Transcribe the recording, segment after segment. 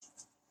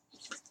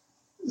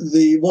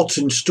The What's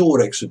in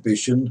Store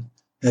exhibition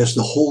has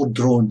the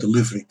horse-drawn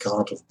delivery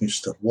cart of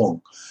Mr.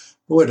 Wong,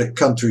 who had a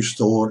country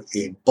store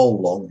in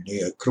Bolong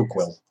near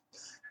Crookwell,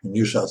 in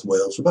New South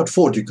Wales, about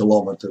 40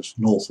 kilometres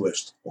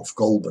northwest of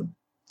Goulburn.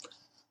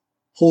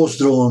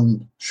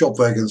 Horse-drawn shop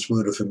wagons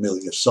were a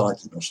familiar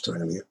sight in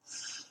Australia,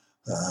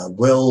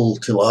 well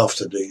till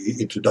after the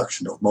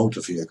introduction of motor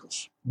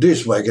vehicles.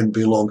 This wagon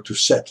belonged to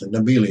Seth and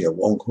Amelia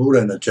Wong, who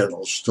ran a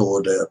general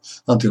store there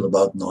until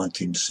about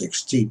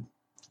 1916.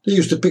 They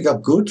used to pick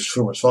up goods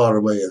from as far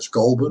away as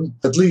Goulburn,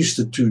 at least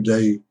a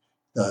 2-day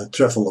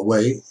travel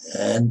away,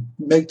 and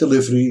make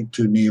delivery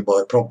to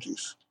nearby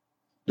properties.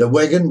 The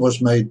wagon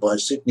was made by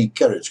Sydney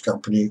Carriage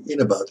Company in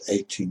about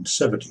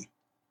 1870.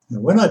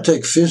 And when I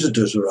take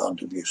visitors around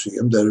the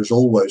museum, there is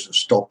always a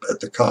stop at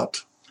the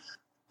cart.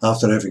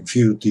 After having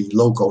viewed the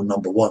loco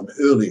number 1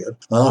 earlier,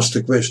 I asked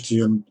the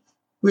question,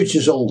 which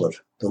is older,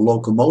 the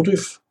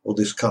locomotive or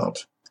this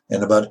cart?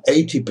 And about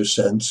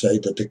 80% say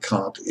that the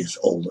cart is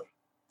older.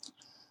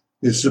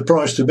 It's a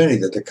surprise to many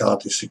that the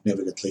cart is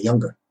significantly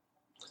younger.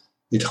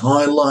 It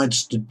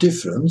highlights the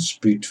difference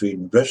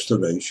between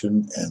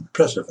restoration and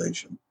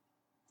preservation.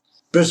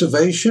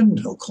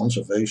 Preservation, or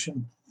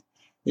conservation,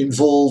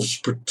 involves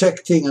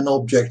protecting an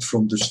object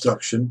from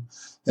destruction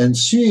and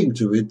seeing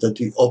to it that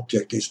the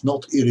object is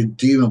not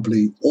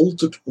irredeemably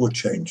altered or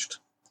changed.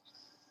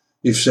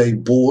 If, say,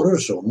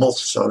 borers or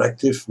moths are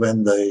active,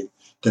 then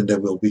they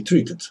will be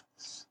treated.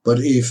 But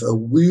if a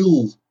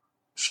wheel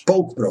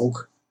spoke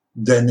broke,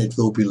 then it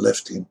will be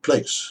left in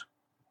place.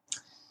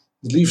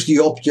 It leaves the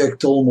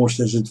object almost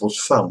as it was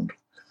found.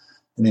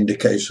 And in the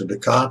case of the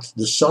cart,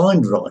 the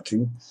sign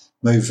writing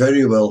may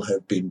very well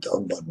have been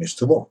done by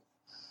Mr. Wong,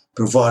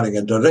 providing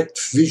a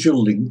direct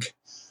visual link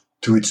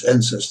to its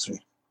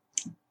ancestry.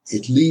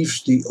 It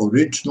leaves the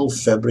original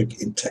fabric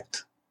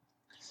intact.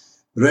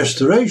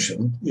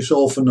 Restoration is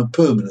often a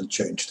permanent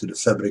change to the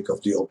fabric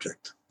of the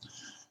object,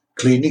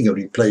 cleaning and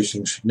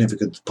replacing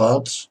significant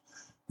parts,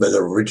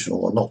 whether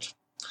original or not.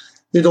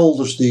 It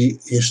alters the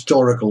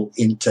historical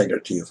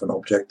integrity of an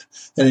object,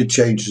 and it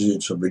changes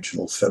its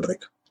original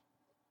fabric.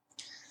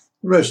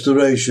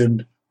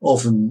 Restoration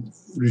often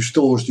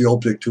restores the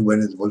object to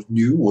when it was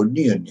new or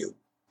near new.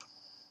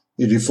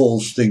 It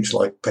involves things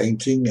like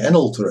painting and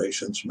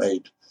alterations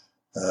made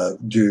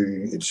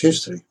during its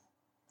history.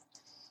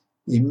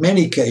 In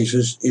many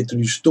cases, it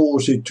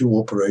restores it to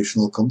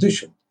operational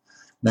condition.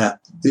 Now,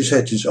 this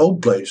had its own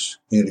place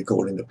in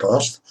recording the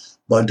past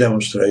by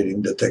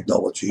demonstrating the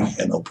technology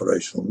and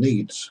operational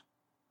needs.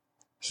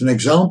 As an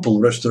example,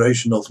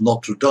 restoration of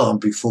Notre Dame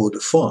before the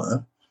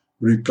fire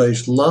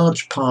replaced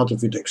large part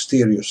of its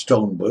exterior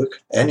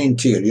stonework and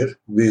interior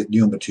with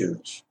new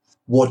materials.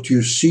 What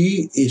you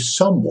see is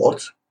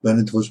somewhat when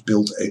it was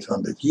built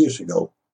 800 years ago.